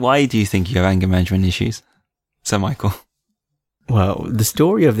Why do you think you have anger management issues, Sir Michael? Well, the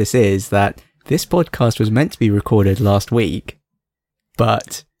story of this is that this podcast was meant to be recorded last week,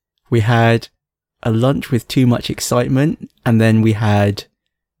 but we had a lunch with too much excitement, and then we had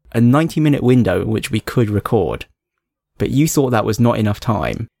a 90-minute window in which we could record. But you thought that was not enough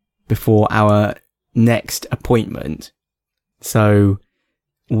time before our next appointment. So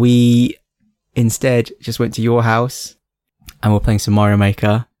we instead just went to your house and we're playing some Mario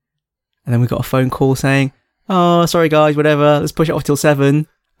Maker. And then we got a phone call saying, "Oh, sorry guys, whatever, let's push it off till 7.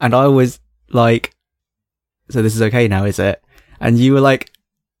 And I was like, "So this is okay now, is it?" And you were like,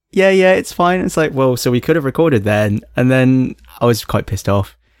 yeah, it's fine. It's like, well, so we could have recorded then. And then I was quite pissed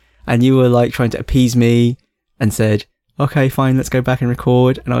off. And you were like trying to appease me and said, "Okay, fine, let's go back and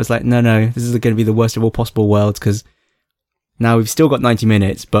record." And I was like, no, this is going to be the worst of all possible worlds, because now we've still got 90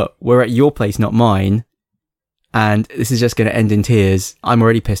 minutes, but we're at your place, not mine. And this is just going to end in tears. I'm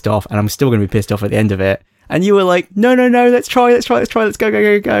already pissed off, and I'm still going to be pissed off at the end of it. And you were like, no, let's try, let's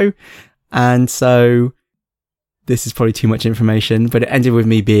go. And so this is probably too much information, but it ended with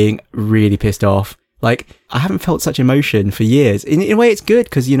me being really pissed off. Like, I haven't felt such emotion for years. In a way, it's good,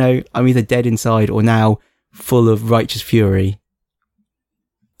 because, you know, I'm either dead inside or now full of righteous fury.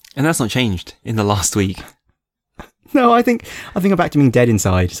 And that's not changed in the last week. No, I think I'm back to being dead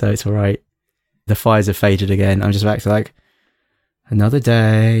inside, so it's all right. The fires have faded again. I'm just back to like, another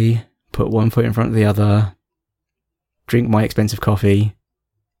day, put one foot in front of the other, drink my expensive coffee.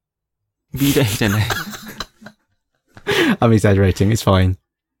 But you don't know. I'm exaggerating, it's fine.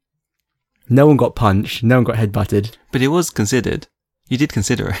 No one got punched, no one got headbutted. But it was considered. You did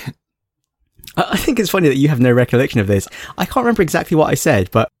consider it. I think it's funny that you have no recollection of this. I can't remember exactly what I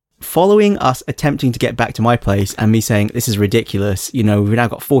said, but following us attempting to get back to my place and me saying, "This is ridiculous, you know, we've now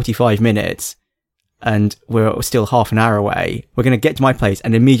got 45 minutes and we're still half an hour away. We're going to get to my place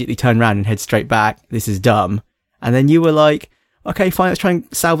and immediately turn around and head straight back. This is dumb." And then you were like, "Okay, fine, let's try and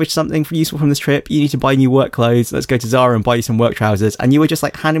salvage something useful from this trip. You need to buy new work clothes. Let's go to Zara and buy you some work trousers." And you were just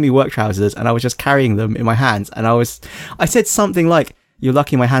like handing me work trousers and I was just carrying them in my hands. And I said something like, "You're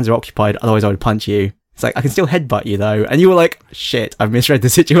lucky my hands are occupied, otherwise I would punch you." It's like, I can still headbutt you though. And you were like, "Shit, I've misread the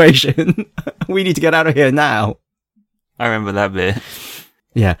situation. We need to get out of here now." I remember that bit.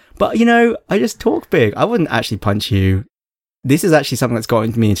 Yeah. But, you know, I just talk big. I wouldn't actually punch you. This is actually something that's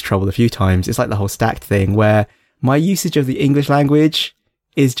gotten me into trouble a few times. It's like the whole stacked thing where my usage of the English language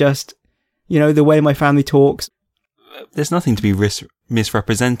is just, you know, the way my family talks. There's nothing to be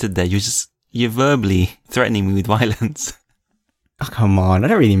misrepresented there. You're verbally threatening me with violence. Oh, come on. I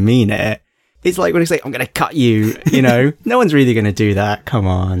don't really mean it. It's like when I say, "I'm going to cut you," you know, no one's really going to do that. Come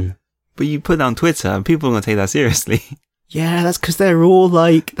on. But you put that on Twitter and people are going to take that seriously. Yeah, that's because they're all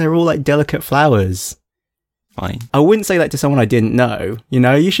like delicate flowers. Fine. I wouldn't say that to someone I didn't know. You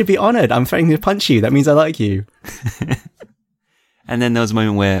know, you should be honoured. I'm threatening to punch you. That means I like you. And then there was a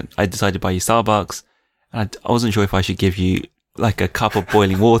moment where I decided to buy you Starbucks. And I wasn't sure if I should give you like a cup of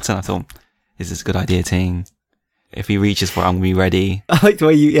boiling water. And I thought, is this a good idea, Ting? If he reaches for it, I'm going to be ready. I like the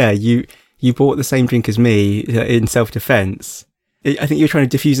way you bought the same drink as me in self-defense. I think you were trying to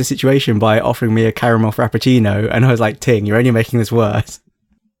diffuse the situation by offering me a caramel frappuccino. And I was like, "Ting, you're only making this worse."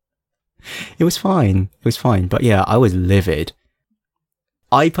 It was fine. But yeah, I was livid.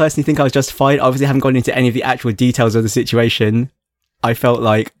 I personally think I was justified. Obviously, I haven't gone into any of the actual details of the situation. I felt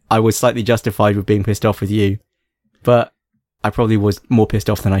like I was slightly justified with being pissed off with you. But I probably was more pissed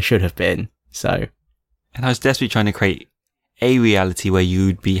off than I should have been. So. And I was desperately trying to create a reality where you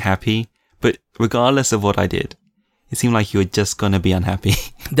would be happy. But regardless of what I did, it seemed like you were just going to be unhappy.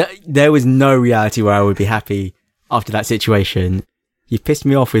 There was no reality where I would be happy after that situation. You pissed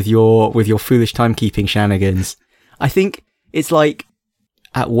me off with your foolish timekeeping shenanigans. I think it's like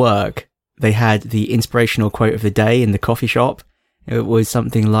at work, they had the inspirational quote of the day in the coffee shop. It was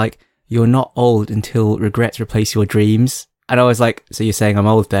something like, "You're not old until regrets replace your dreams." And I was like, "So you're saying I'm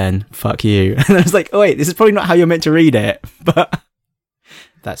old then? Fuck you." And I was like, "Oh wait, this is probably not how you're meant to read it." But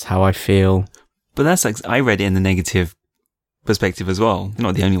that's how I feel. But that's like, I read it in the negative perspective as well. You're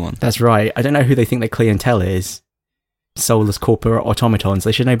not the only one. That's right. I don't know who they think their clientele is. Soulless corporate automatons.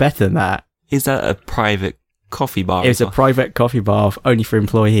 They should know better than that. Is that a private coffee bar? It's a private coffee bar only for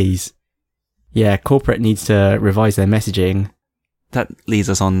employees. Yeah, corporate needs to revise their messaging. That leads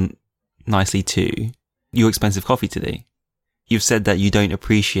us on nicely to your expensive coffee today. You've said that you don't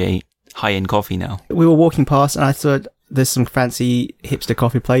appreciate high-end coffee now. We were walking past and I thought, there's some fancy hipster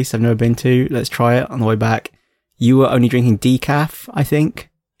coffee place I've never been to. Let's try it on the way back. You were only drinking decaf, I think.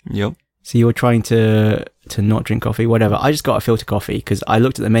 Yep. So you were trying to not drink coffee, whatever. I just got a filter coffee because I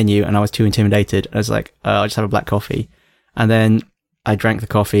looked at the menu and I was too intimidated. I was like, I'll just have a black coffee. And then I drank the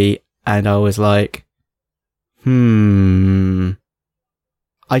coffee and I was like, I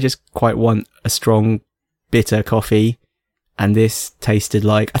just quite want a strong, bitter coffee. And this tasted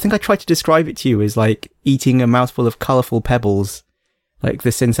like, I think I tried to describe it to you as like eating a mouthful of colourful pebbles. Like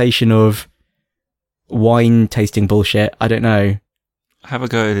the sensation of wine tasting bullshit. I don't know. Have a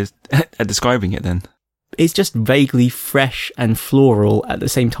go at describing it then. It's just vaguely fresh and floral at the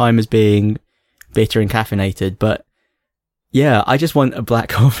same time as being bitter and caffeinated. But yeah, I just want a black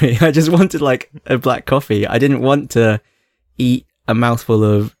coffee. I just wanted like a black coffee. I didn't want to eat a mouthful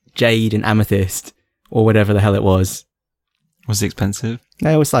of jade and amethyst or whatever the hell it was. Was it expensive?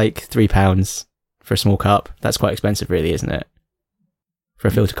 No, it was like £3 for a small cup. That's quite expensive really, isn't it? For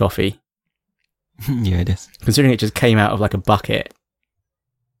a filter coffee. Yeah, it is. Considering it just came out of like a bucket.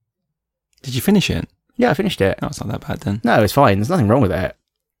 Did you finish it? Yeah, I finished it. No, it's not that bad then. No, it's fine. There's nothing wrong with it.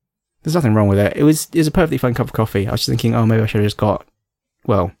 There's nothing wrong with it. It was a perfectly fine cup of coffee. I was just thinking, oh, maybe I should have just got...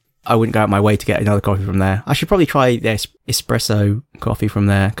 Well, I wouldn't go out my way to get another coffee from there. I should probably try their espresso coffee from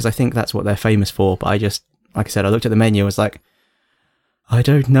there, because I think that's what they're famous for. But I just, like I said, I looked at the menu and was like, I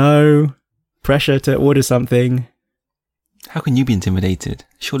don't know. Pressure to order something. How can you be intimidated?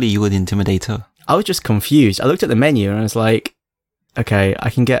 Surely you were the intimidator. I was just confused. I looked at the menu and I was like, okay,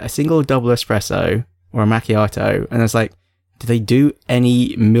 I can get a single double espresso or a macchiato. And I was like, do they do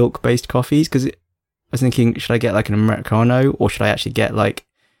any milk-based coffees? Because I was thinking, should I get like an Americano or should I actually get like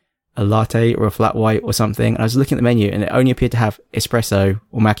a latte or a flat white or something? And I was looking at the menu and it only appeared to have espresso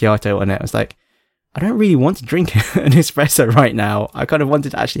or macchiato on it. I was like, I don't really want to drink an espresso right now. I kind of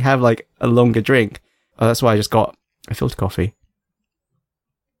wanted to actually have like a longer drink. Oh, that's why I just got a filter coffee.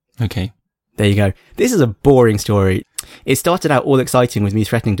 Okay. There you go. This is a boring story. It started out all exciting with me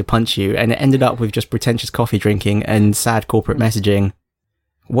threatening to punch you, and it ended up with just pretentious coffee drinking and sad corporate messaging.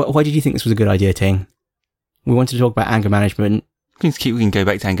 Why did you think this was a good idea, Ting? We wanted to talk about anger management. We can go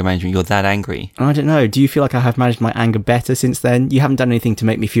back to anger management. You're that angry. I don't know. Do you feel like I have managed my anger better since then? You haven't done anything to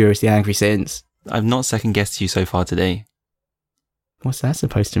make me furiously angry since. I've not second-guessed you so far today. What's that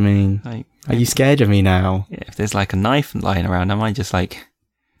supposed to mean? Like, Are you scared of me now? Yeah, if there's like a knife lying around, I might just like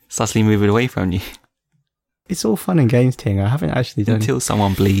subtly move it away from you. It's all fun and games, Ting. I haven't actually done... Until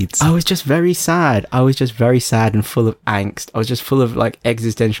someone bleeds. I was just very sad. And full of angst. I was just full of like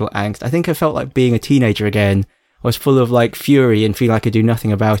existential angst. I think I felt like being a teenager again. I was full of like fury and feeling like I could do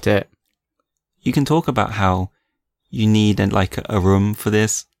nothing about it. You can talk about how you need like a room for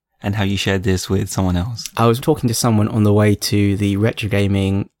this and how you shared this with someone else. I was talking to someone on the way to the retro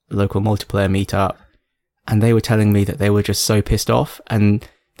gaming local multiplayer meetup, and they were telling me that they were just so pissed off and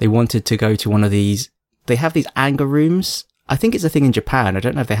they wanted to go to one of these. They have these anger rooms. I think it's a thing in Japan. I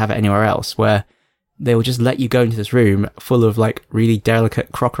don't know if they have it anywhere else, where they will just let you go into this room full of like really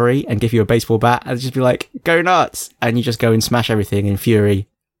delicate crockery and give you a baseball bat and just be like, go nuts. And you just go and smash everything in fury.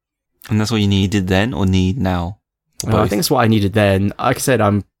 And that's what you needed then or need now? Well, I think it's what I needed then. Like I said,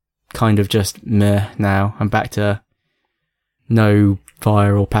 I'm kind of just meh now. I'm back to no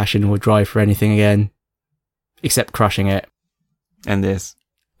fire or passion or drive for anything again, except crushing it. And this.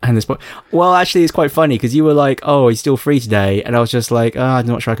 Well, actually, it's quite funny because you were like, oh, he's still free today. And I was just like, oh, I'm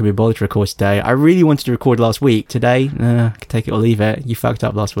not sure I can be bothered to record today. I really wanted to record last week. Today, I can take it or leave it. You fucked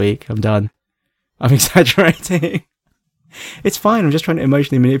up last week. I'm done. I'm exaggerating. It's fine. I'm just trying to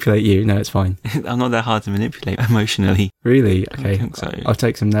emotionally manipulate you. No, it's fine. I'm not that hard to manipulate emotionally. Really? Okay. I think so. I'll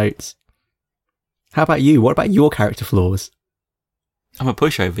take some notes. How about you? What about your character flaws? I'm a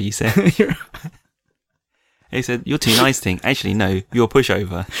pushover, you said. He said, you're too nice, Ting. Actually, no, you're a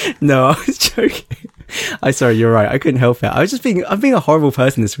pushover. No, I was joking. I'm sorry, you're right. I couldn't help it. I'm being a horrible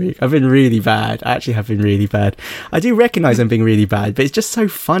person this week. I've been really bad. I actually have been really bad. I do recognise I'm being really bad, but it's just so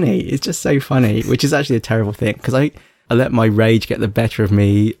funny. It's just so funny, which is actually a terrible thing because I let my rage get the better of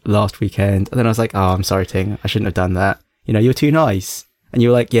me last weekend. And then I was like, oh, I'm sorry, Ting. I shouldn't have done that. You know, you're too nice. And you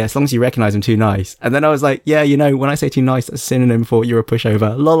were like, yeah, as long as you recognise I'm too nice. And then I was like, yeah, you know, when I say too nice, that's a synonym for you're a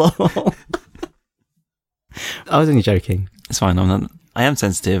pushover. Lol. I was only joking. It's fine. I am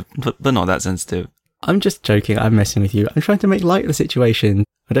sensitive, but not that sensitive. I'm just joking. I'm messing with you. I'm trying to make light of the situation.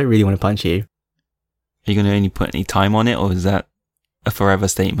 I don't really want to punch you. Are you going to only put any time on it, or is that a forever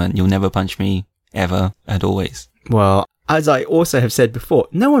statement? You'll never punch me, ever, and always. Well, as I also have said before,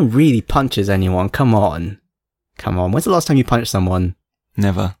 no one really punches anyone. Come on. When's the last time you punched someone?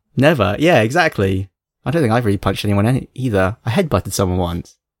 Never. Never? Yeah, exactly. I don't think I've really punched anyone either. I headbutted someone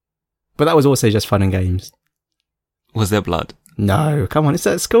once. But that was also just fun and games. Was there blood? No, come on, it's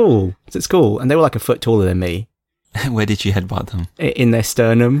at school. And they were like a foot taller than me. Where did you headbutt them? In their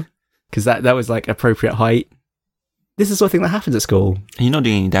sternum. Because that was like appropriate height. This is the sort of thing that happens at school. And you're not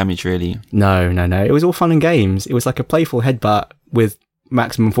doing any damage, really. No. It was all fun and games. It was like a playful headbutt with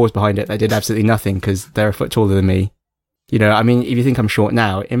maximum force behind it, they did absolutely nothing because they're a foot taller than me. You know, I mean, if you think I'm short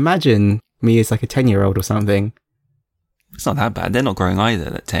now, imagine me as like a 10-year-old or something. It's not that bad. They're not growing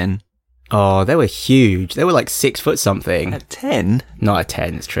either at 10. Oh, they were huge. They were like 6 foot something. At 10? Not at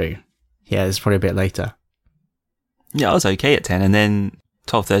 10, it's true. Yeah, it's probably a bit later. Yeah, I was okay at 10, and then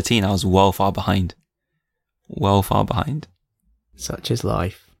 12, 13, I was well far behind. Well far behind. Such is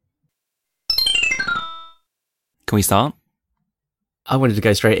life. Can we start? I wanted to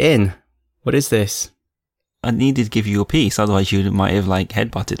go straight in. What is this? I needed to give you a piece, otherwise you might have, like,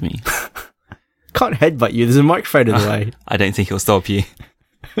 headbutted me. Can't headbutt you, there's a microphone in the way. I don't think it'll stop you.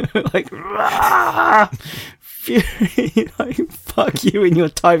 Like, fury, like, fuck you and your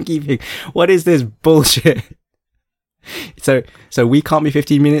timekeeping. What is this bullshit? So we can't be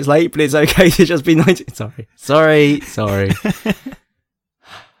 15 minutes late, but it's okay to just be 19. Sorry.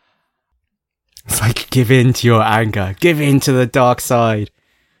 It's like, give in to your anger. Give in to the dark side.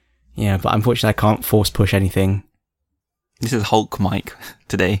 Yeah, but unfortunately I can't force push anything. This is Hulk Mike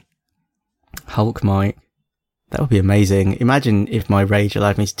today. Hulk Mike. That would be amazing. Imagine if my rage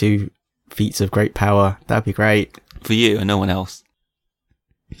allowed me to do feats of great power. That would be great. For you and no one else.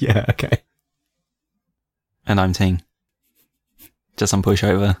 Yeah, okay. And I'm Ting. Just some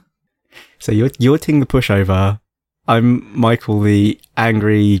pushover. So you're Ting the pushover. I'm Michael the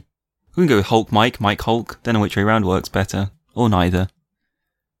angry... We can go with Hulk Mike, Mike Hulk. Don't know which way round works better. Or neither.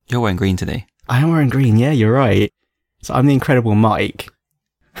 You're wearing green today. I am wearing green, yeah, you're right. So I'm the Incredible Mike.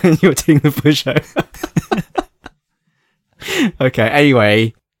 And you're Ting the pushover. Okay,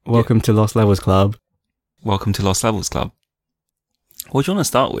 anyway. Welcome to Lost Levels Club. Welcome to Lost Levels Club. What do you want to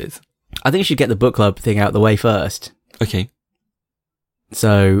start with? I think you should get the book club thing out of the way first. Okay.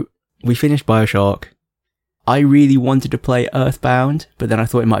 So, we finished BioShock. I really wanted to play Earthbound, but then I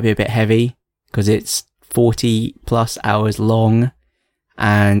thought it might be a bit heavy, because it's 40 plus hours long,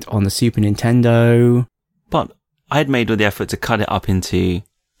 and on the Super Nintendo. But I had made all the effort to cut it up into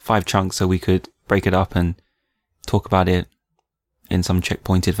 5 chunks so we could break it up and talk about it in some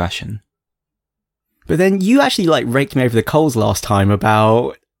checkpointed fashion. But then you actually like raked me over the coals last time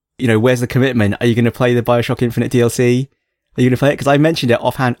about, you know, where's the commitment? Are you going to play the BioShock Infinite DLC? Are you going to play it? Because I mentioned it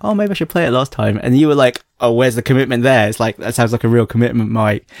offhand. Oh, maybe I should play it last time. And you were like, oh, where's the commitment there? It's like, that sounds like a real commitment,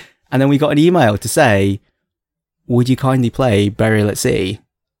 Mike. And then we got an email to say, would you kindly play Burial at Sea?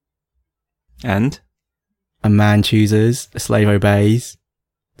 And? A man chooses, a slave obeys.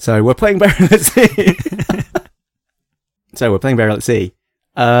 So we're playing Burial at Sea.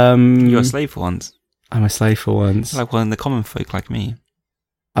 You're a slave for once. I'm a slave for once. Like one of the common folk like me.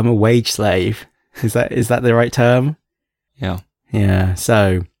 I'm a wage slave. Is that the right term? Yeah. Yeah.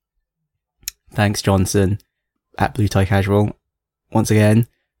 So, thanks Johnson at Blue Tie Casual once again.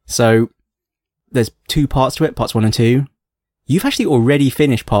 So, there's 2 parts to it, parts 1 and 2. You've actually already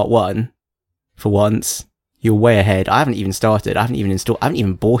finished part 1 for once. You're way ahead. I haven't even started. I haven't even installed. I haven't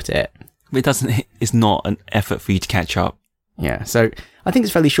even bought it. But it's not an effort for you to catch up. Yeah. So, I think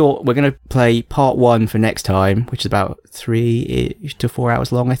it's fairly short. We're going to play part 1 for next time, which is about 3 to 4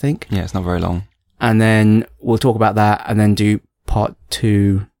 hours long, I think. Yeah, it's not very long. And then we'll talk about that and then do part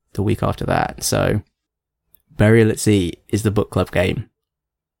 2 the week after that. So, Burial at Sea is the book club game.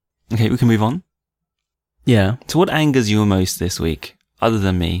 Okay, we can move on. Yeah. So what angers you most this week, other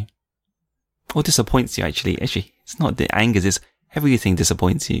than me? What disappoints you, actually? Actually, it's not the angers, it's everything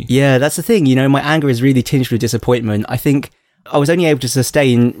disappoints you. Yeah, that's the thing. You know, my anger is really tinged with disappointment. I think I was only able to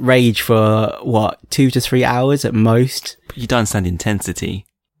sustain rage for, 2 to 3 hours at most. But you don't understand intensity.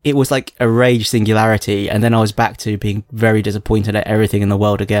 It was like a rage singularity, and then I was back to being very disappointed at everything in the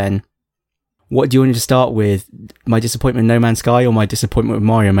world again. What do you want me to start with? My disappointment with No Man's Sky or my disappointment with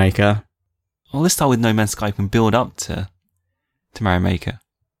Mario Maker? Well, let's start with No Man's Sky and build up to Mario Maker.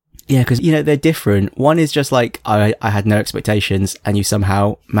 Yeah, because, you know, they're different. One is just like, I had no expectations, and you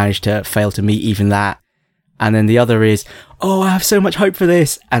somehow managed to fail to meet even that. And then the other is, oh, I have so much hope for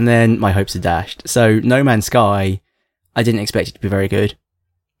this, and then my hopes are dashed. So No Man's Sky, I didn't expect it to be very good.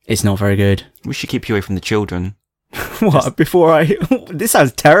 It's not very good. We should keep you away from the children. What? This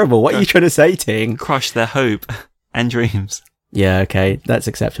sounds terrible. What are you trying to say, Ting? Crush their hope and dreams. Yeah, okay. That's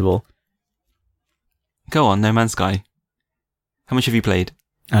acceptable. Go on, No Man's Sky. How much have you played?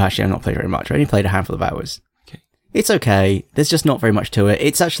 Actually, I've not played very much. I only played a handful of hours. Okay. It's okay. There's just not very much to it.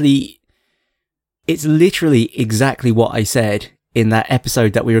 It's literally exactly what I said in that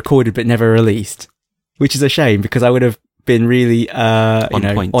episode that we recorded but never released. Which is a shame, because I would have been really,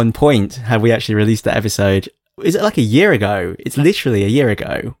 on point had we actually released that episode. Is it like a year ago? It's literally a year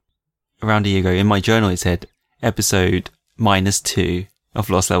ago. Around a year ago. In my journal it said episode -2 of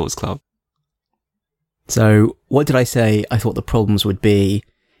Lost Levels Club. So what did I say I thought the problems would be?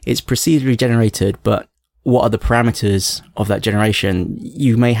 It's procedurally generated, but what are the parameters of that generation?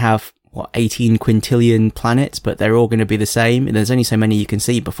 You may have, 18 quintillion planets, but they're all going to be the same. And there's only so many you can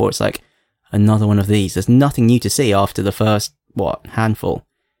see before it's like another one of these. There's nothing new to see after the first, handful.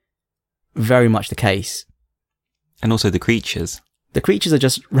 Very much the case. And also the creatures. The creatures are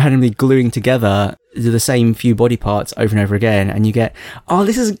just randomly gluing together the same few body parts over and over again. And you get,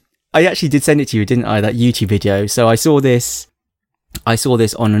 I actually did send it to you, didn't I? That YouTube video. So I saw this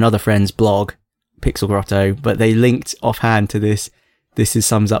on another friend's blog, Pixel Grotto, but they linked offhand to this is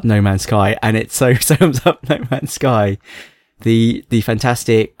sums up No Man's Sky, and it so sums up No Man's Sky. The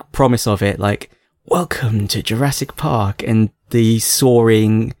fantastic promise of it, like, welcome to Jurassic Park, and the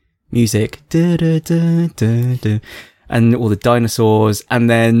soaring music, da, da, da, da, da, and all the dinosaurs, and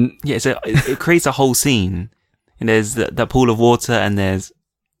then... Yeah, so it creates a whole scene, and there's that pool of water, and there's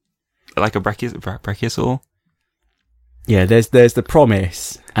like a brachiosaur. Yeah, there's the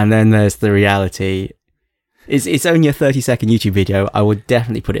promise, and then there's the reality. It's only a 30-second YouTube video. I would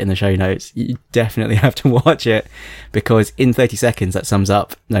definitely put it in the show notes. You definitely have to watch it, because in 30 seconds that sums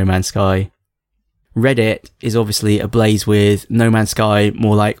up No Man's Sky. Reddit is obviously ablaze with No Man's Sky,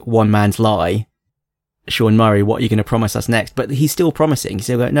 more like one man's lie. Sean Murray, what are you going to promise us next? But he's still promising. He's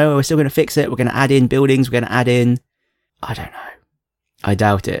still going, no, we're still going to fix it. We're going to add in buildings. We're going to add in... I don't know. I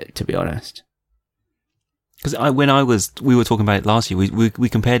doubt it, to be honest. Because we were talking about it last year. We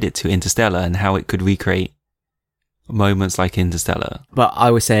compared it to Interstellar and how it could recreate moments like Interstellar. But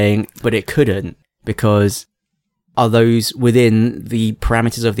I was saying, but it couldn't, because are those within the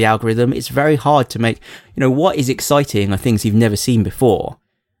parameters of the algorithm? It's very hard to make, what is exciting are things you've never seen before.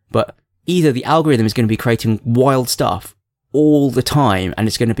 But either the algorithm is going to be creating wild stuff all the time and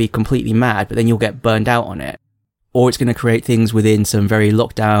it's going to be completely mad, but then you'll get burned out on it. Or it's going to create things within some very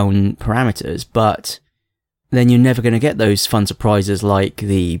locked down parameters, but then you're never going to get those fun surprises like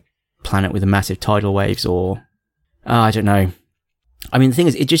the planet with the massive tidal waves or... I don't know. I mean, the thing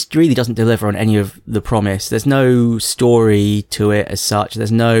is, it just really doesn't deliver on any of the promise. There's no story to it as such.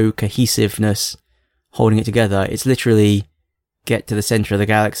 There's no cohesiveness holding it together. It's literally get to the center of the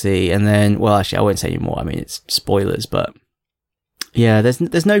galaxy and then, well, actually, I won't say anymore. I mean, it's spoilers, but yeah,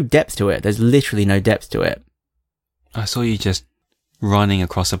 there's no depth to it. There's literally no depth to it. I saw you just running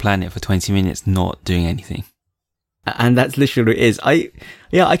across a planet for 20 minutes, not doing anything. And that's literally what it is. I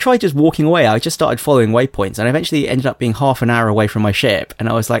tried just walking away. I just started following waypoints and I eventually ended up being half an hour away from my ship. And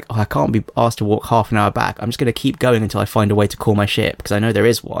I was like, I can't be asked to walk half an hour back. I'm just going to keep going until I find a way to call my ship, because I know there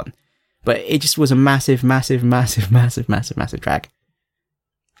is one. But it just was a massive drag.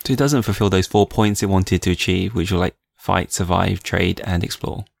 So it doesn't fulfill those 4 points it wanted to achieve, which were like fight, survive, trade, and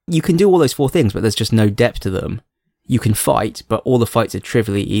explore. You can do all those 4 things, but there's just no depth to them. You can fight, but all the fights are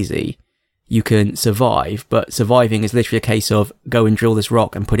trivially easy. You can survive, but surviving is literally a case of go and drill this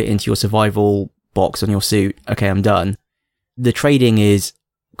rock and put it into your survival box on your suit. Okay, I'm done. The trading is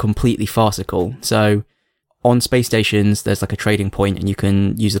completely farcical. So on space stations, there's like a trading point and you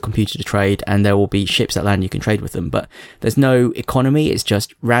can use the computer to trade, and there will be ships that land, you can trade with them, but there's no economy. It's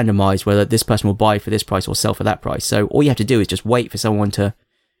just randomized whether this person will buy for this price or sell for that price. So all you have to do is just wait for someone to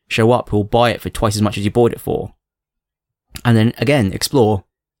show up who'll buy it for twice as much as you bought it for. And then again, explore.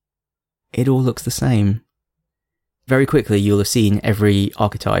 It all looks the same. Very quickly, you'll have seen every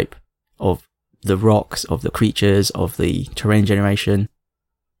archetype of the rocks, of the creatures, of the terrain generation.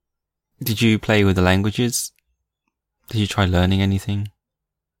 Did you play with the languages? Did you try learning anything?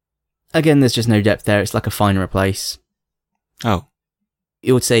 Again, there's just no depth there. It's like a find and replace. Oh.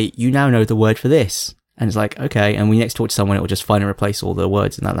 It would say, you now know the word for this. And it's like, okay. And when you next talk to someone, it will just find and replace all the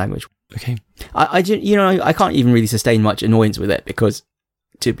words in that language. Okay. I can't even really sustain much annoyance with it because,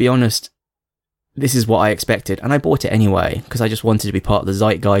 to be honest, this is what I expected, and I bought it anyway, because I just wanted to be part of the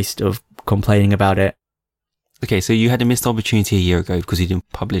zeitgeist of complaining about it. Okay, so you had a missed opportunity a year ago because you didn't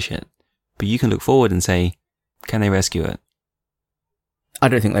publish it, but you can look forward and say, can they rescue it? I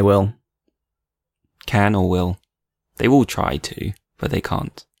don't think they will. Can or will? They will try to, but they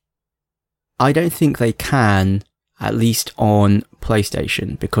can't. I don't think they can, at least on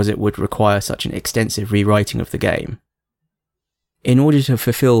PlayStation, because it would require such an extensive rewriting of the game. In order to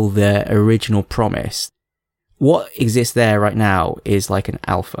fulfill their original promise, what exists there right now is like an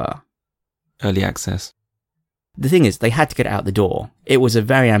alpha. Early access. The thing is, they had to get it out the door. It was a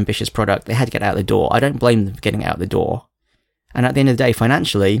very ambitious product. They had to get it out the door. I don't blame them for getting it out the door. And at the end of the day,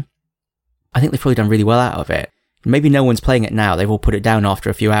 financially, I think they've probably done really well out of it. Maybe no one's playing it now. They've all put it down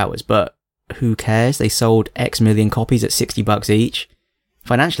after a few hours, but who cares? They sold X million copies at $60 each.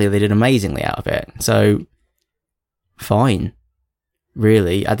 Financially, they did amazingly out of it. So, fine.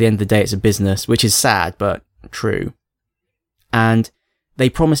 really. At the end of the day, it's a business, which is sad, but true. And they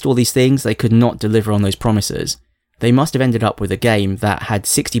promised all these things. They could not deliver on those promises. They must have ended up with a game that had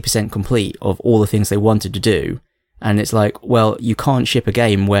 60% complete of all the things they wanted to do. And it's like, well, you can't ship a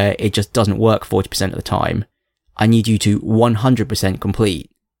game where it just doesn't work 40% of the time. I need you to 100%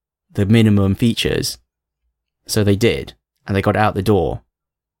 complete the minimum features. So they did, and they got it out the door.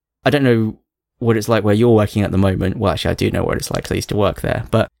 I don't know what it's like where you're working at the moment. Well, actually, I do know what it's like 'cause I used to work there.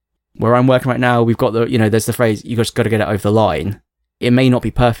 But where I'm working right now, we've got there's the phrase, you just got to get it over the line. It may not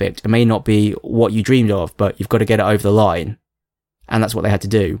be perfect. It may not be what you dreamed of, but you've got to get it over the line. And that's what they had to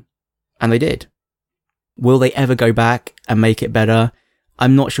do. And they did. Will they ever go back and make it better?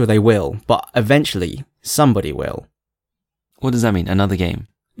 I'm not sure they will, but eventually somebody will. What does that mean? Another game?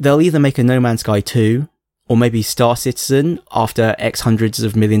 They'll either make a No Man's Sky 2, or maybe Star Citizen, after X hundreds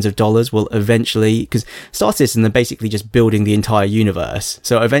of millions of dollars, will eventually... Because Star Citizen, they're basically just building the entire universe.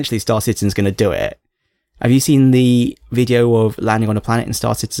 So eventually Star Citizen's going to do it. Have you seen the video of landing on a planet in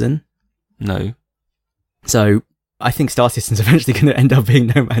Star Citizen? No. So I think Star Citizen's eventually going to end up being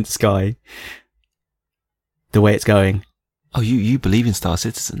No Man's Sky. The way it's going. Oh, you believe in Star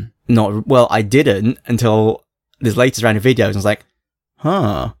Citizen? Well, I didn't until this latest round of videos. I was like,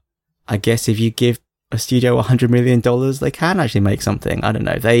 I guess if you give a studio $100 million, they can actually make something. I don't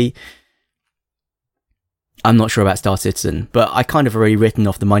know. I'm not sure about Star Citizen, but I kind of already written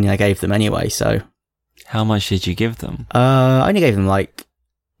off the money I gave them anyway, so. How much did you give them? I only gave them like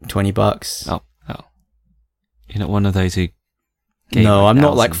 $20. Oh. You're not one of those who gave No, I'm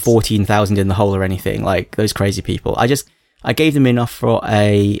not like thousands. 14,000 in the hole or anything, like those crazy people. I gave them enough for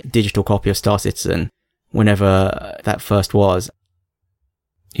a digital copy of Star Citizen whenever that first was.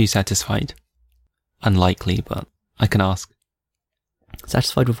 You satisfied? Unlikely, but I can ask.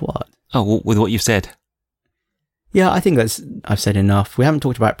 Satisfied with what? Oh, with what you've said. Yeah, I think I've said enough. We haven't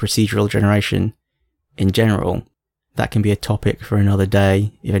talked about procedural generation in general. That can be a topic for another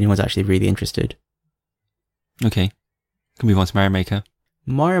day if anyone's actually really interested. Okay. Can we move on to Mario Maker?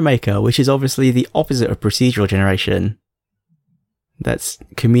 Mario Maker, which is obviously the opposite of procedural generation. That's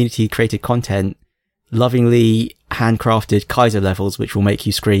community created content, lovingly handcrafted Kaizo levels which will make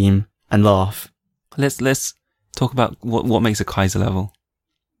you scream and laugh. Let's talk about what makes a Kaizo level.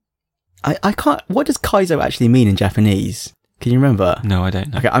 I can't... What does Kaizo actually mean in Japanese? Can you remember? No, I don't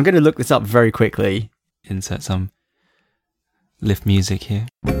know. Okay, I'm going to look this up very quickly. Insert some lift music here.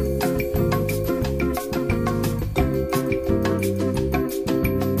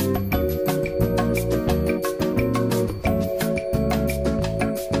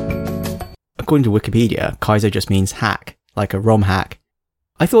 According to Wikipedia, Kaizo just means hack, like a ROM hack.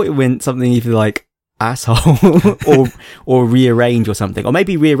 I thought it meant something either like asshole or rearrange or something. Or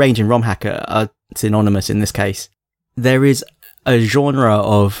maybe rearrange and ROM hack are synonymous in this case. There is a genre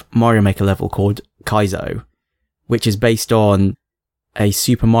of Mario Maker level called Kaizo, which is based on a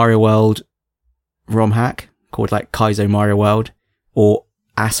Super Mario World ROM hack called like Kaizo Mario World or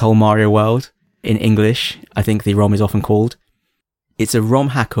Asshole Mario World in English. I think the ROM is often called. It's a ROM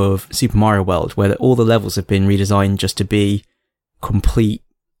hack of Super Mario World where all the levels have been redesigned just to be complete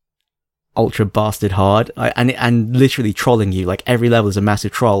ultra bastard hard and literally trolling you. Like every level is a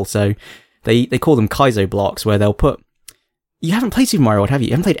massive troll. So they call them Kaizo blocks where they'll put... You haven't played Super Mario World, have you?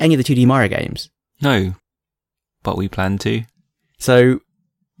 You haven't played any of the 2D Mario games? No, but we plan to. So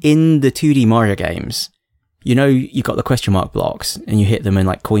in the 2D Mario games, you've got the question mark blocks and you hit them and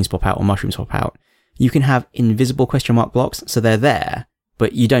like coins pop out or mushrooms pop out. You can have invisible question mark blocks, so they're there,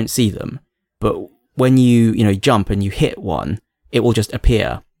 but you don't see them. But when you jump and you hit one, it will just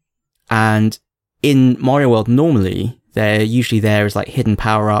appear. And in Mario World, normally, they're usually there as like hidden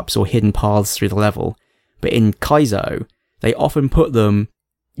power-ups or hidden paths through the level. But in Kaizo, they often put them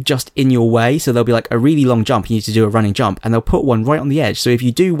just in your way. So there'll be like a really long jump, you need to do a running jump, and they'll put one right on the edge. So if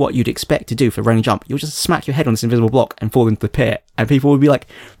you do what you'd expect to do for a running jump, you'll just smack your head on this invisible block and fall into the pit. And people will be like,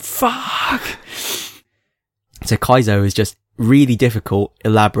 fuck! So Kaizo is just really difficult,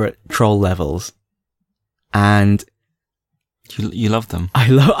 elaborate troll levels. And you love them.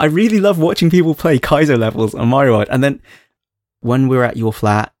 I really love watching people play Kaizo levels on Mario World. And then when we were at your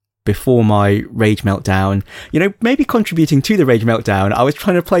flat, before my rage meltdown, maybe contributing to the rage meltdown, I was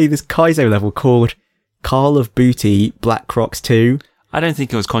trying to play this Kaizo level called Call of Booty Black Crocs 2. I don't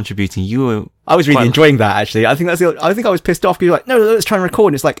think it was contributing. I was really enjoying that, actually. I think I was pissed off because you're like, no, let's try and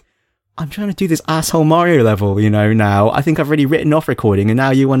record. And it's like, I'm trying to do this asshole Mario level, now. I think I've already written off recording and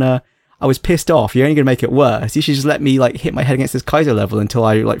now you wanna... I was pissed off. You're only gonna make it worse. You should just let me, hit my head against this Kaizo level until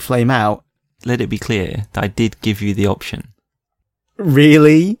I, flame out. Let it be clear that I did give you the option.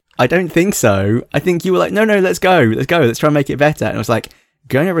 Really? I don't think so. I think you were like, no, let's go. Let's try and make it better. And I was like,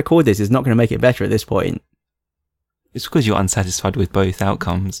 going to record this is not going to make it better at this point. It's because you're unsatisfied with both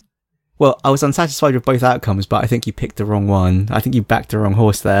outcomes. Well, I was unsatisfied with both outcomes, but I think you picked the wrong one. I think you backed the wrong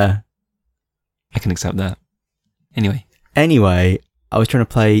horse there. I can accept that. Anyway, I was trying to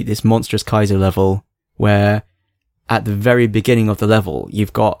play this monstrous Kaizo level where at the very beginning of the level,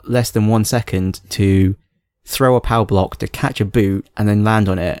 you've got less than 1 second to throw a power block to catch a boot and then land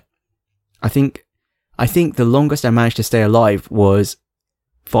on it. I think the longest I managed to stay alive was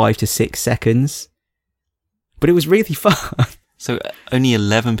 5 to 6 seconds. But it was really fun. So only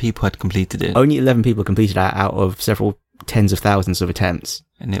 11 people had completed it. Only 11 people completed it out of several tens of thousands of attempts.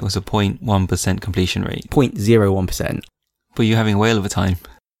 And it was a 0.1% completion rate. 0.01%. But you're having a whale of a time.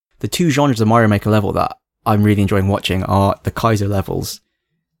 The two genres of Mario Maker level that I'm really enjoying watching are the Kaizo levels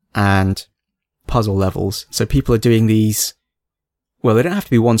and puzzle levels. So people are doing these, well, they don't have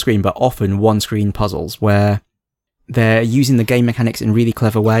to be one screen, but often one screen puzzles where they're using the game mechanics in really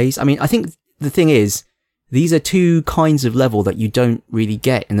clever ways. I mean, I think the thing is, these are two kinds of level that you don't really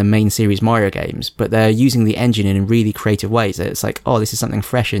get in the main series Mario games, but they're using the engine in really creative ways. It's like, oh, this is something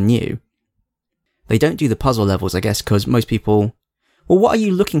fresh and new. They don't do the puzzle levels, I guess, because most people, well, what are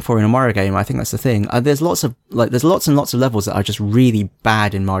you looking for in a Mario game? I think that's the thing. There's lots and lots of levels that are just really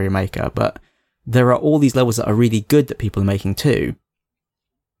bad in Mario Maker, but there are all these levels that are really good that people are making too.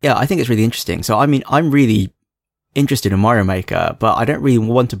 Yeah, I think it's really interesting. So, I mean, I'm really interested in Mario Maker, but I don't really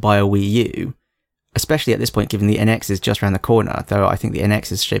want to buy a Wii U, especially at this point, given the NX is just around the corner, though I think the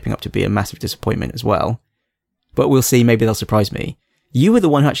NX is shaping up to be a massive disappointment as well. But we'll see, maybe they'll surprise me. You were the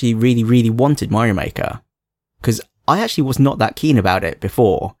one who actually really, really wanted Mario Maker, because I actually was not that keen about it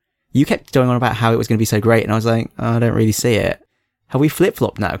before. You kept going on about how it was going to be so great, and I was like, oh, I don't really see it. Have we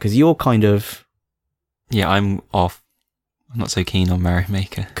flip-flopped now? Because you're kind of... Yeah, I'm off. I'm not so keen on Mario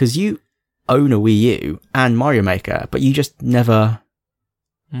Maker. Because you own a Wii U and Mario Maker, but you just never...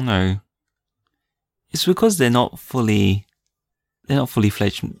 No. It's because they're not fully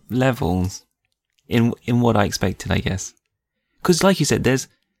fledged levels in what I expected, I guess. Because like you said, there's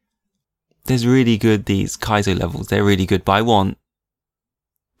really good, these Kaizo levels, they're really good, but I want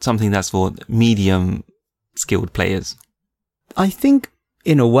something that's for medium skilled players. I think,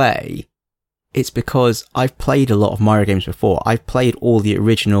 in a way, it's because I've played a lot of Mario games before. I've played all the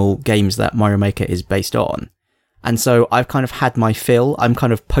original games that Mario Maker is based on. And so I've kind of had my fill. I'm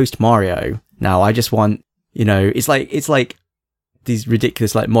kind of post-Mario now. I just want, it's like these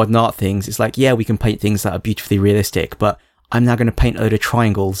ridiculous like modern art things. It's like, yeah, we can paint things that are beautifully realistic, but I'm now going to paint a load of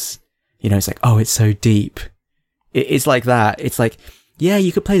triangles. It's like, oh, it's so deep. It's like that. It's like, yeah,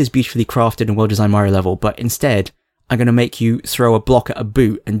 you could play this beautifully crafted and well-designed Mario level, but instead, I'm going to make you throw a block at a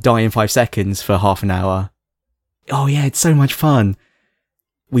boot and die in 5 seconds for half an hour. Oh yeah, it's so much fun.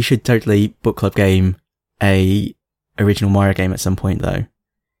 We should totally book club game a original Mario game at some point though.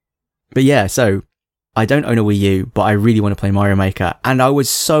 But yeah, so I don't own a Wii U, but I really want to play Mario Maker. And I was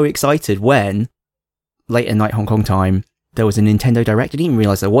so excited when, late at night Hong Kong time, there was a Nintendo Direct. I didn't even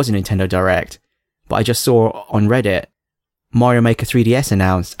realize there was a Nintendo Direct, but I just saw on Reddit, Mario Maker 3DS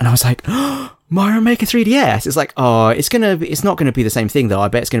announced, and I was like, oh, Mario Maker 3DS! It's like, oh, it's not gonna be the same thing though. I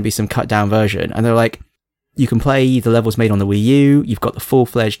bet it's gonna be some cut down version. And they're like, you can play the levels made on the Wii U, you've got the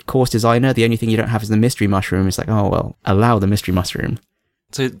full-fledged course designer, the only thing you don't have is the mystery mushroom. It's like, oh well, allow the mystery mushroom.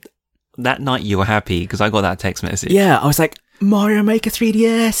 So that night you were happy, because I got that text message. Yeah, I was like, Mario Maker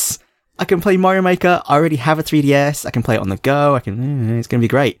 3DS! I can play Mario Maker, I already have a 3DS, I can play it on the go, it's gonna be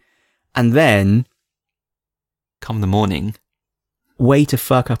great. And then... come the morning. Way to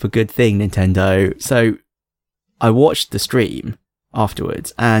fuck up a good thing, Nintendo. So, I watched the stream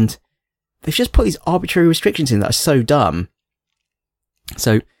afterwards, and they've just put these arbitrary restrictions in that are so dumb.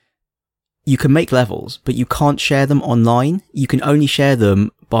 So, you can make levels, but you can't share them online. You can only share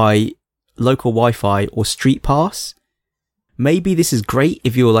them by local Wi-Fi or Street Pass. Maybe this is great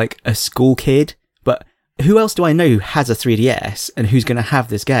if you're like a school kid, but who else do I know who has a 3DS and who's going to have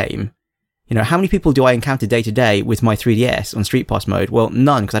this game? How many people do I encounter day to day with my 3DS on Street Pass mode? Well,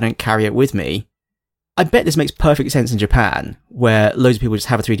 none, because I don't carry it with me. I bet this makes perfect sense in Japan, where loads of people just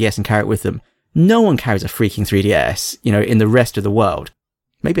have a 3DS and carry it with them. No one carries a freaking 3DS, in the rest of the world.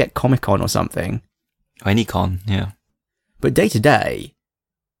 Maybe at Comic-Con or something. Any con, yeah. But day to day,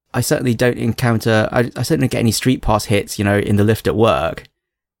 I certainly don't encounter, I certainly don't get any Street Pass hits, in the lift at work.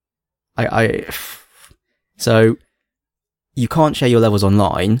 So, you can't share your levels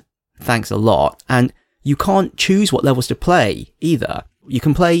online. Thanks a lot. And you can't choose what levels to play either. You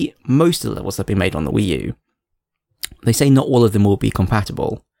can play most of the levels that have been made on the Wii U. They say not all of them will be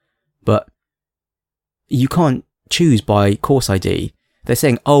compatible, but you can't choose by course ID. they're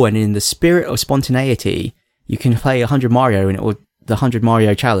saying, oh, and in the spirit of spontaneity, you can play 100 Mario and the 100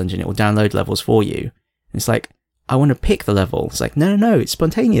 Mario challenge, and it will download levels for you. And it's like, I want to pick the level. It's like, no, it's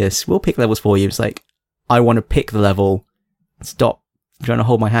spontaneous. We'll pick levels for you. It's like, I want to pick the level. Stop trying to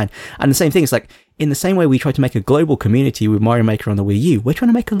hold my hand. And the same thing, it's like, in the same way we tried to make a global community with Mario Maker on the Wii U, we're trying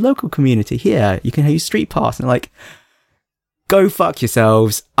to make a local community here. You can use Street Pass. And like, go fuck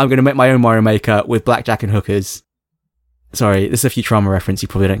yourselves. I'm going to make my own Mario Maker with blackjack and hookers. Sorry, this is a Futurama reference you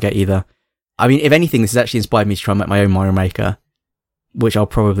probably don't get either. I mean, if anything, this has actually inspired me to try and make my own Mario Maker, which I'll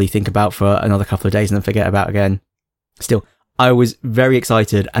probably think about for another couple of days and then forget about again. Still, I was very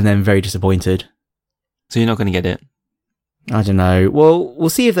excited and then very disappointed. So you're not going to get it? I don't know. Well, we'll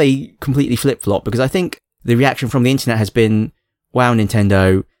see if they completely flip-flop, because I think the reaction from the internet has been, wow,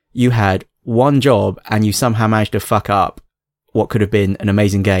 Nintendo, you had one job and you somehow managed to fuck up what could have been an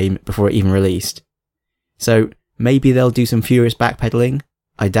amazing game before it even released. So maybe they'll do some furious backpedaling.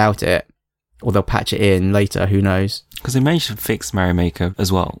 I doubt it. Or they'll patch it in later, who knows. Because they managed to fix Mario Maker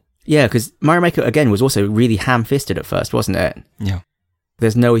as well. Yeah, because Mario Maker, again, was also really ham-fisted at first, wasn't it? Yeah.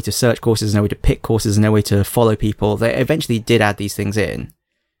 There's no way to search courses, no way to pick courses, no way to follow people. They eventually did add these things in.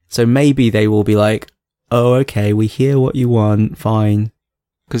 So maybe they will be like, oh, okay, we hear what you want, fine.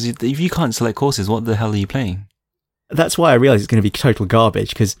 Because if you can't select courses, what the hell are you playing? That's why I realised it's going to be total garbage,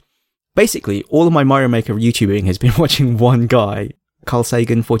 because basically all of my Mario Maker YouTubing has been watching one guy, Carl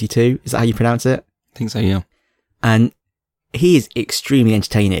Sagan 42, is that how you pronounce it? I think so, yeah. And he is extremely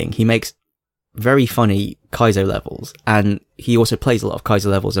entertaining. He makes very funny Kaizo levels, and he also plays a lot of Kaizo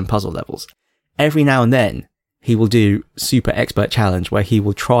levels and puzzle levels. Every now and then, he will do Super Expert Challenge, where he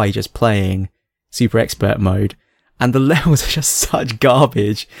will try just playing Super Expert mode, and the levels are just such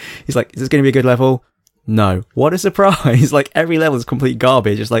garbage. He's like, is this going to be a good level? No. What a surprise. Like, every level is complete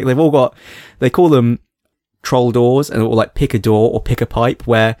garbage. It's like, they call them troll doors, or like pick a door or pick a pipe,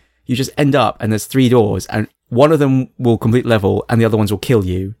 where you just end up and there's 3 doors, and one of them will complete level and the other ones will kill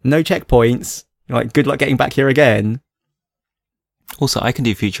you. No checkpoints. You're like, good luck getting back here again. Also, I can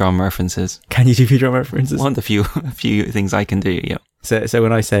do Futurama references. Can you do Futurama references? One of the few things I can do, yeah. So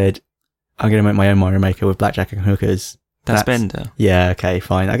when I said, I'm going to make my own Mario Maker with blackjack and hookers. That's Bender. Yeah, okay,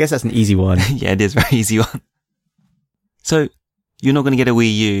 fine. I guess that's an easy one. Yeah, it is a very easy one. So, you're not going to get a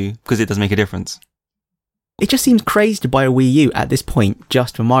Wii U because it doesn't make a difference? It just seems crazy to buy a Wii U at this point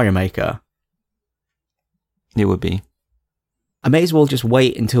just for Mario Maker. It would be. I may as well just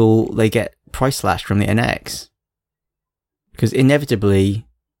wait until they get price slashed from the NX. Because inevitably,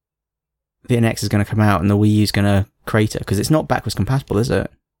 the NX is going to come out and the Wii U is going to crater. Because it's not backwards compatible, is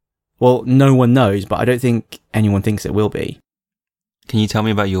it? Well, no one knows, but I don't think anyone thinks it will be. Can you tell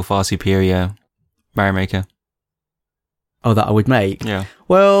me about your far superior Mario Maker? Oh, that I would make? Yeah.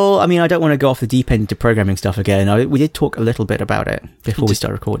 Well, I mean, I don't want to go off the deep end into programming stuff again. We did talk a little bit about it before we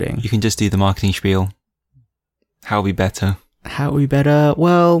start recording. You can just do the marketing spiel. How will be better? How will be better?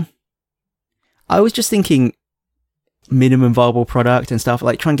 Well, I was just thinking minimum viable product and stuff,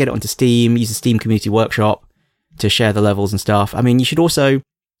 like try and get it onto Steam, use the Steam Community Workshop to share the levels and stuff. I mean, you should also,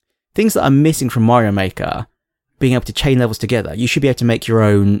 things that are missing from Mario Maker, being able to chain levels together, you should be able to make your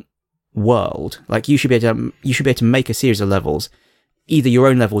own world. Like, you should be able to make a series of levels, either your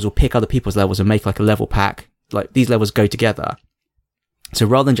own levels or pick other people's levels and make like a level pack. Like, these levels go together. So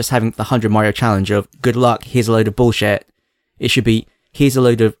rather than just having the 100 Mario challenge of good luck, here's a load of bullshit, it should be, here's a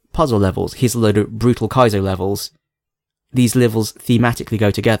load of puzzle levels, here's a load of brutal Kaizo levels. These levels thematically go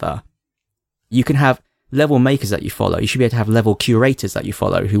together. You can have level makers that you follow. You should be able to have level curators that you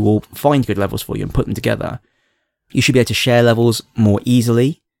follow who will find good levels for you and put them together. You should be able to share levels more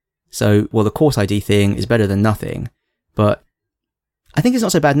easily. So, well, the course ID thing is better than nothing, but I think it's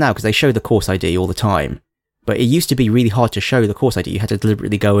not so bad now because they show the course ID all the time. But it used to be really hard to show the course ID. You had to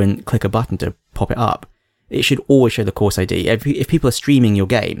deliberately go and click a button to pop it up. It should always show the course ID. If people are streaming your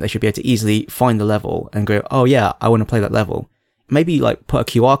game, they should be able to easily find the level and go, oh yeah, I want to play that level. Maybe like put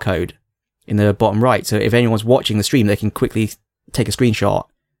a QR code in the bottom right, so if anyone's watching the stream, they can quickly take a screenshot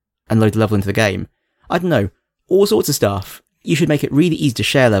and load the level into the game. I don't know. All sorts of stuff. You should make it really easy to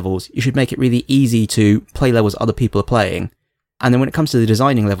share levels. You should make it really easy to play levels other people are playing. And then when it comes to the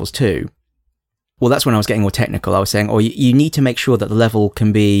designing levels too, well, that's when I was getting more technical. I was saying, you need to make sure that the level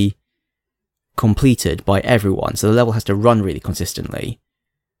can be completed by everyone. So the level has to run really consistently.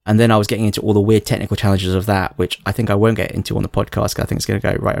 And then I was getting into all the weird technical challenges of that, which I think I won't get into on the podcast because I think it's going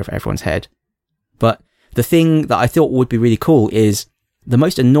to go right over everyone's head. But the thing that I thought would be really cool is the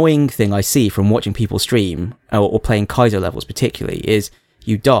most annoying thing I see from watching people stream or playing Kaizo levels particularly is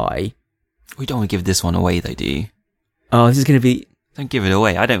you die. We don't want to give this one away though, do you? Oh, this is going to be... Don't give it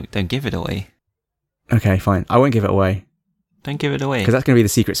away. Don't give it away. Okay, fine. I won't give it away. Don't give it away. Because that's going to be the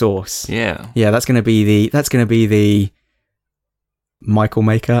secret sauce. Yeah. Yeah, that's going to be the Michael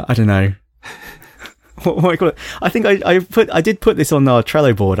Maker. I don't know. What do I call it? I think I did put this on our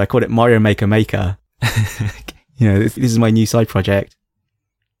Trello board. I called it Mario Maker Maker. This is my new side project.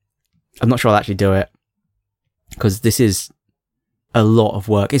 I'm not sure I'll actually do it because this is a lot of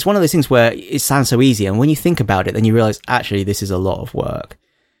work. It's one of those things where it sounds so easy, and when you think about it, then you realize actually this is a lot of work.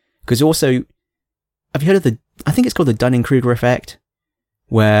 Because also, have you heard of I think it's called the Dunning-Kruger effect,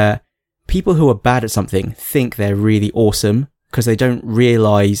 where people who are bad at something think they're really awesome because they don't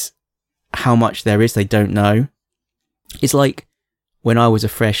realize how much there is they don't know. It's like when I was a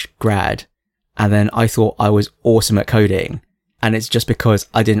fresh grad and then I thought I was awesome at coding, and it's just because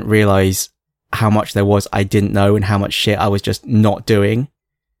I didn't realize how much there was I didn't know and how much shit I was just not doing.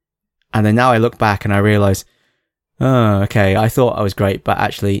 And then now I look back and I realize, oh, okay, I thought I was great, but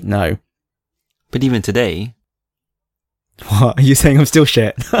actually, no. But even today... What? Are you saying I'm still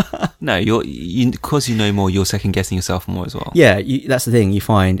shit? No, because you know more, you're second guessing yourself more as well. Yeah, that's the thing you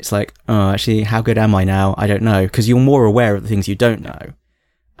find. It's like, oh, actually, how good am I now? I don't know. Because you're more aware of the things you don't know.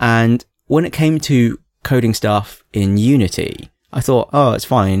 And when it came to coding stuff in Unity, I thought, oh, it's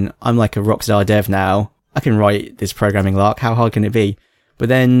fine. I'm like a rockstar dev now. I can write this programming lark. How hard can it be? But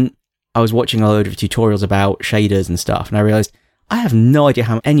then I was watching a load of tutorials about shaders and stuff, and I realized I have no idea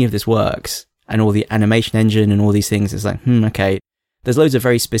how any of this works. And all the animation engine and all these things. It's like, okay. There's loads of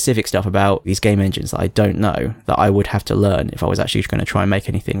very specific stuff about these game engines that I don't know that I would have to learn if I was actually going to try and make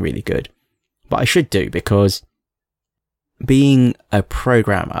anything really good. But I should do, because being a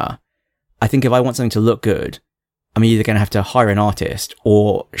programmer, I think if I want something to look good, I'm either going to have to hire an artist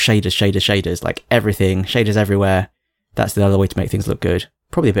or shaders, like everything, shaders everywhere. That's the other way to make things look good.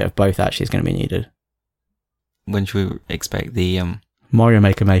 Probably a bit of both actually is going to be needed. When should we expect the... Mario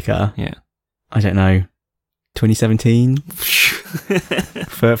Maker? Yeah. I don't know, 2017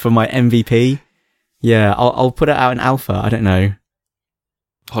 for my MVP. Yeah, I'll put it out in alpha. I don't know.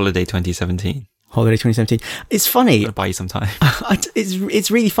 Holiday 2017. Holiday 2017. It's funny. I'll buy you some time.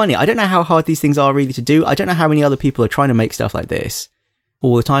 It's really funny. I don't know how hard these things are really to do. I don't know how many other people are trying to make stuff like this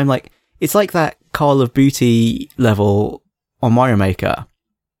all the time. Like, it's like that Call of Booty level on Mario Maker.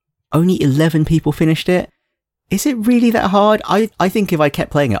 Only 11 people finished it. Is it really that hard? I think if I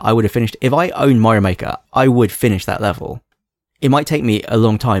kept playing it, I would have finished. If I owned Mario Maker, I would finish that level. It might take me a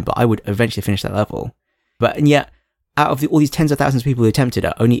long time, but I would eventually finish that level. And yet, out of all these tens of thousands of people who attempted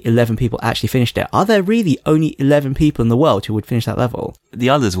it, only 11 people actually finished it. Are there really only 11 people in the world who would finish that level? The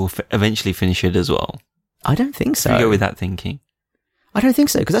others will eventually finish it as well. I don't think so. If you go with that thinking. I don't think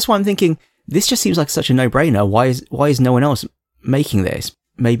so, because that's why I'm thinking, this just seems like such a no-brainer. Why is no one else making this?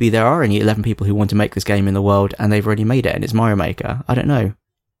 Maybe there are only 11 people who want to make this game in the world and they've already made it and it's Mario Maker. I don't know.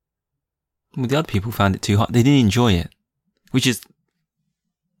 Well, the other people found it too hard. They didn't enjoy it. Which is...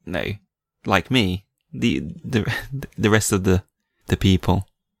 No. Like me. The rest of the people.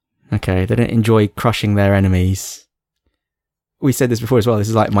 Okay, they don't enjoy crushing their enemies. We said this before as well. This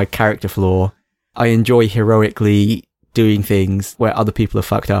is like my character flaw. I enjoy heroically doing things where other people are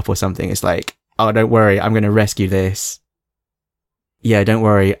fucked up or something. It's like, oh, don't worry, I'm going to rescue this. Yeah, don't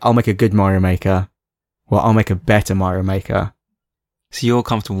worry, I'll make a good Mario Maker. Well, I'll make a better Mario Maker. So you're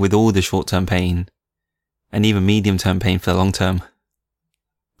comfortable with all the short-term pain and even medium-term pain for the long-term?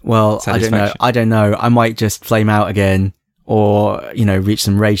 Well, I don't know. I might just flame out again or, reach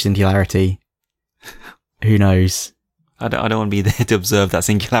some rage singularity. Who knows? I don't want to be there to observe that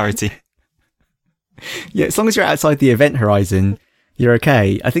singularity. Yeah, as long as you're outside the event horizon, you're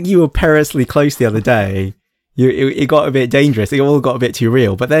okay. I think you were perilously close the other day. It got a bit dangerous. It all got a bit too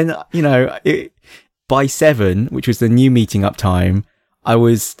real. But then, by 7, which was the new meeting up time, I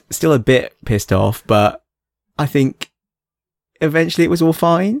was still a bit pissed off, but I think eventually it was all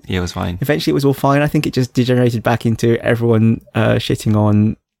fine. Yeah, it was fine. Eventually it was all fine. I think it just degenerated back into everyone shitting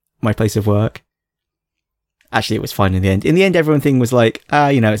on my place of work. Actually, it was fine in the end. In the end, everything was like,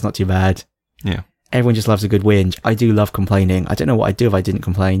 it's not too bad. Yeah. Everyone just loves a good whinge. I do love complaining. I don't know what I'd do if I didn't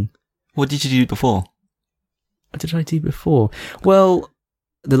complain. What did you do before? What did I do before? Well,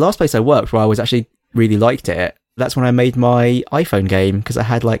 the last place I worked where I was actually really liked it, that's when I made my iPhone game, because I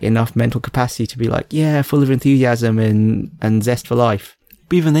had like enough mental capacity to be like, yeah, full of enthusiasm and zest for life.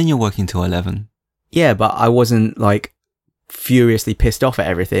 But even then you're working till 11. Yeah, but I wasn't like furiously pissed off at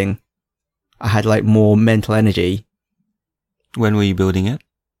everything. I had like more mental energy. When were you building it?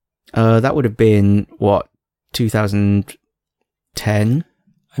 That would have been, 2010?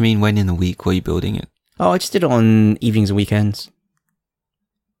 I mean, when in the week were you building it? Oh, I just did it on evenings and weekends.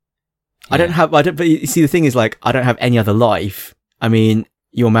 Yeah. But you see, the thing is, like, I don't have any other life. I mean,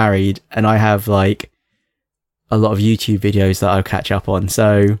 you're married and I have like a lot of YouTube videos that I'll catch up on.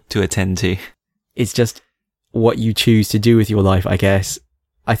 So To attend to. it's just what you choose to do with your life, I guess.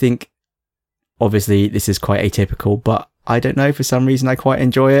 I think, obviously, this is quite atypical, but I don't know, for some reason I quite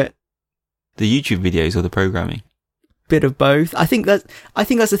enjoy it. The YouTube videos or the programming? Bit of both. I think that's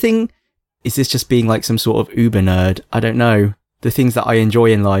the thing. Is this just being like some sort of uber nerd? I don't know. The things that I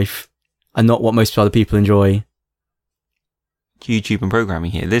enjoy in life are not what most other people enjoy. YouTube and programming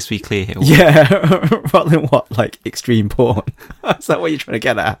here. Let's be clear here. Yeah, rather than what, like extreme porn? Is that what you're trying to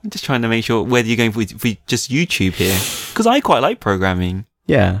get at? I'm just trying to make sure whether you're going for just YouTube here. Because I quite like programming.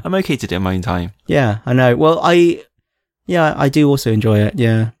 Yeah. I'm okay to do it in my own time. Yeah, I know. Well, I do also enjoy it,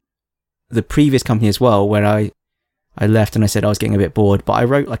 yeah. The previous company as well, where I left and I said I was getting a bit bored, but I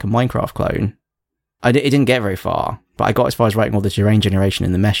wrote like a Minecraft clone. It didn't get very far, but I got as far as writing all the terrain generation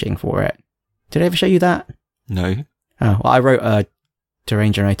and the meshing for it. Did I ever show you that? No. Oh, well, I wrote a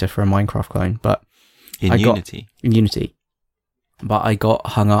terrain generator for a Minecraft clone, but In Unity. In Unity. But I got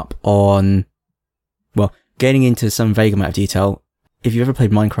hung up on, well, getting into some vague amount of detail. If you've ever played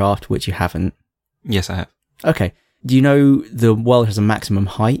Minecraft, which you haven't. Yes, I have. Okay. Do you know the world has a maximum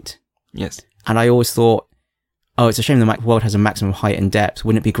height? Yes. And I always thought, oh, it's a shame the world has a maximum height and depth.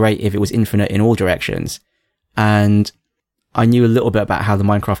 Wouldn't it be great if it was infinite in all directions? And I knew a little bit about how the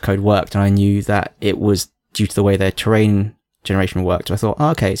Minecraft code worked, and I knew that it was due to the way their terrain generation worked. So I thought,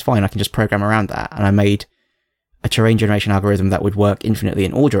 oh, okay, it's fine. I can just program around that. And I made a terrain generation algorithm that would work infinitely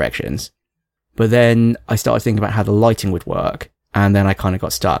in all directions. But then I started thinking about how the lighting would work. And then I kind of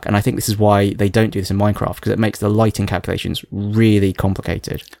got stuck. And I think this is why they don't do this in Minecraft, because it makes the lighting calculations really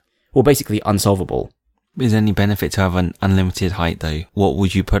complicated. Or basically unsolvable. Is there any benefit to have an unlimited height, though? What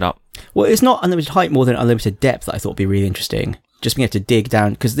would you put up? Well, it's not unlimited height more than unlimited depth that I thought would be really interesting. Just being able to dig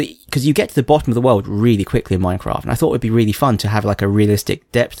down, because you get to the bottom of the world really quickly in Minecraft. And I thought it would be really fun to have like a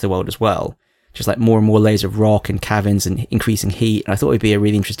realistic depth to the world as well. Just like more and more layers of rock and caverns and increasing heat. And I thought it would be a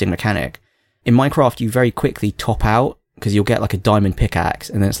really interesting mechanic. In Minecraft, you very quickly top out, because you'll get like a diamond pickaxe,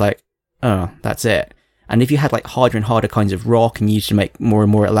 and then it's like, oh, that's it. And if you had like harder and harder kinds of rock, and you used to make more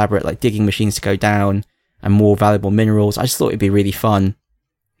and more elaborate like digging machines to go down, and more valuable minerals, I just thought it'd be really fun.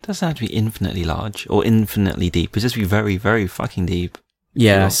 It doesn't have to be infinitely large or infinitely deep. It's just be very, very fucking deep.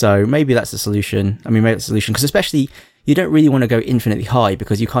 Yeah, Sure. so maybe that's the solution. Because especially, you don't really want to go infinitely high,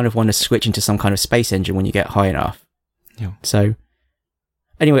 because you kind of want to switch into some kind of space engine when you get high enough. Yeah. So,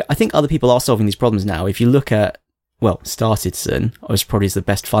 anyway, I think other people are solving these problems now. If you look at, well, Star Citizen is probably the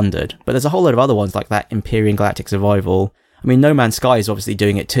best funded, but there's a whole lot of other ones like that, Empyrean Galactic Survival. I mean, No Man's Sky is obviously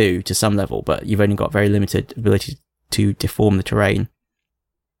doing it too, to some level, but you've only got very limited ability to deform the terrain.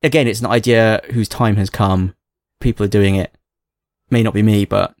 Again, it's an idea whose time has come. People are doing it. May not be me,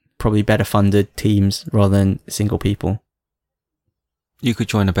 but probably better funded teams rather than single people. You could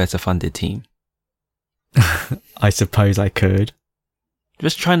join a better funded team. I suppose I could.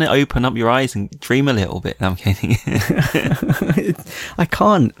 Just trying to open up your eyes and dream a little bit. No, I'm kidding. I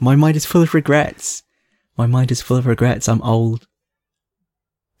can't. My mind is full of regrets. I'm old.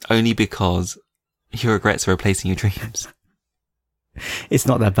 Only because your regrets are replacing your dreams. It's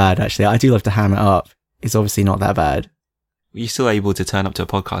not that bad, actually. I do love to ham it up. It's obviously not that bad. You're still able to turn up to a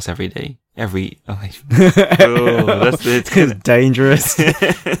podcast every day. It's dangerous.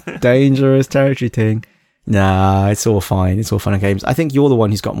 Dangerous territory thing. Nah, it's all fine. It's all fun and games. I think you're the one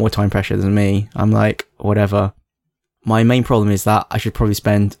who's got more time pressure than me. I'm like, whatever. My main problem is that I should probably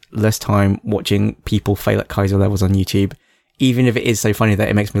spend less time watching people fail at Kaiser levels on YouTube, even if it is so funny that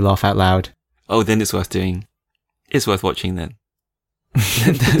it makes me laugh out loud. Oh, then it's worth doing. It's worth watching then.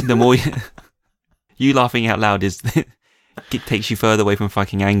 The more you laughing out loud it takes you further away from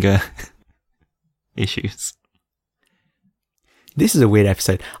fucking anger issues. This is a weird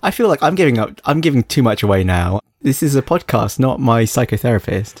episode. I feel like I'm giving too much away now. This is a podcast, not my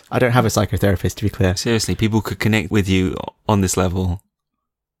psychotherapist. I don't have a psychotherapist, to be clear. Seriously, people could connect with you on this level.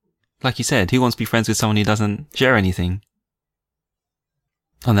 Like you said, who wants to be friends with someone who doesn't share anything?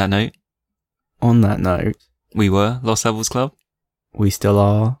 On that note, we were Lost Levels Club. We still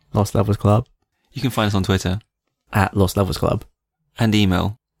are Lost Levels Club. You can find us on Twitter. At Lost Levels Club. And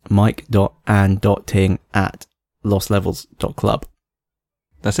email. mike.and.ting@lostlevels.club.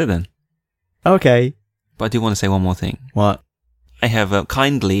 That's it then. Okay. But I do want to say one more thing. What? I have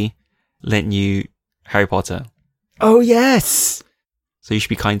kindly lent you Harry Potter. Oh, yes! So you should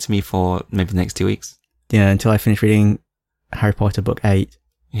be kind to me for maybe the next 2 weeks. Yeah, until I finish reading Harry Potter book 8.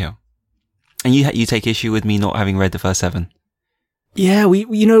 Yeah. And you take issue with me not having read the first 7. Yeah,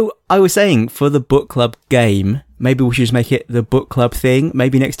 I was saying, for the book club game, maybe we should just make it the book club thing.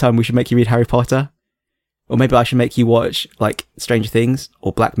 Maybe next time we should make you read Harry Potter. Or maybe I should make you watch, like, Stranger Things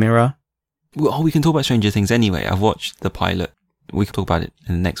or Black Mirror. Oh, we can talk about Stranger Things anyway. I've watched the pilot. We can talk about it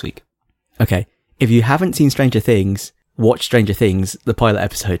in the next week. Okay. If you haven't seen Stranger Things, watch Stranger Things, the pilot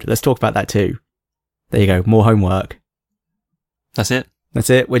episode. Let's talk about that too. There you go. More homework. That's it. That's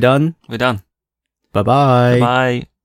it. We're done. We're done. Bye-bye. Bye.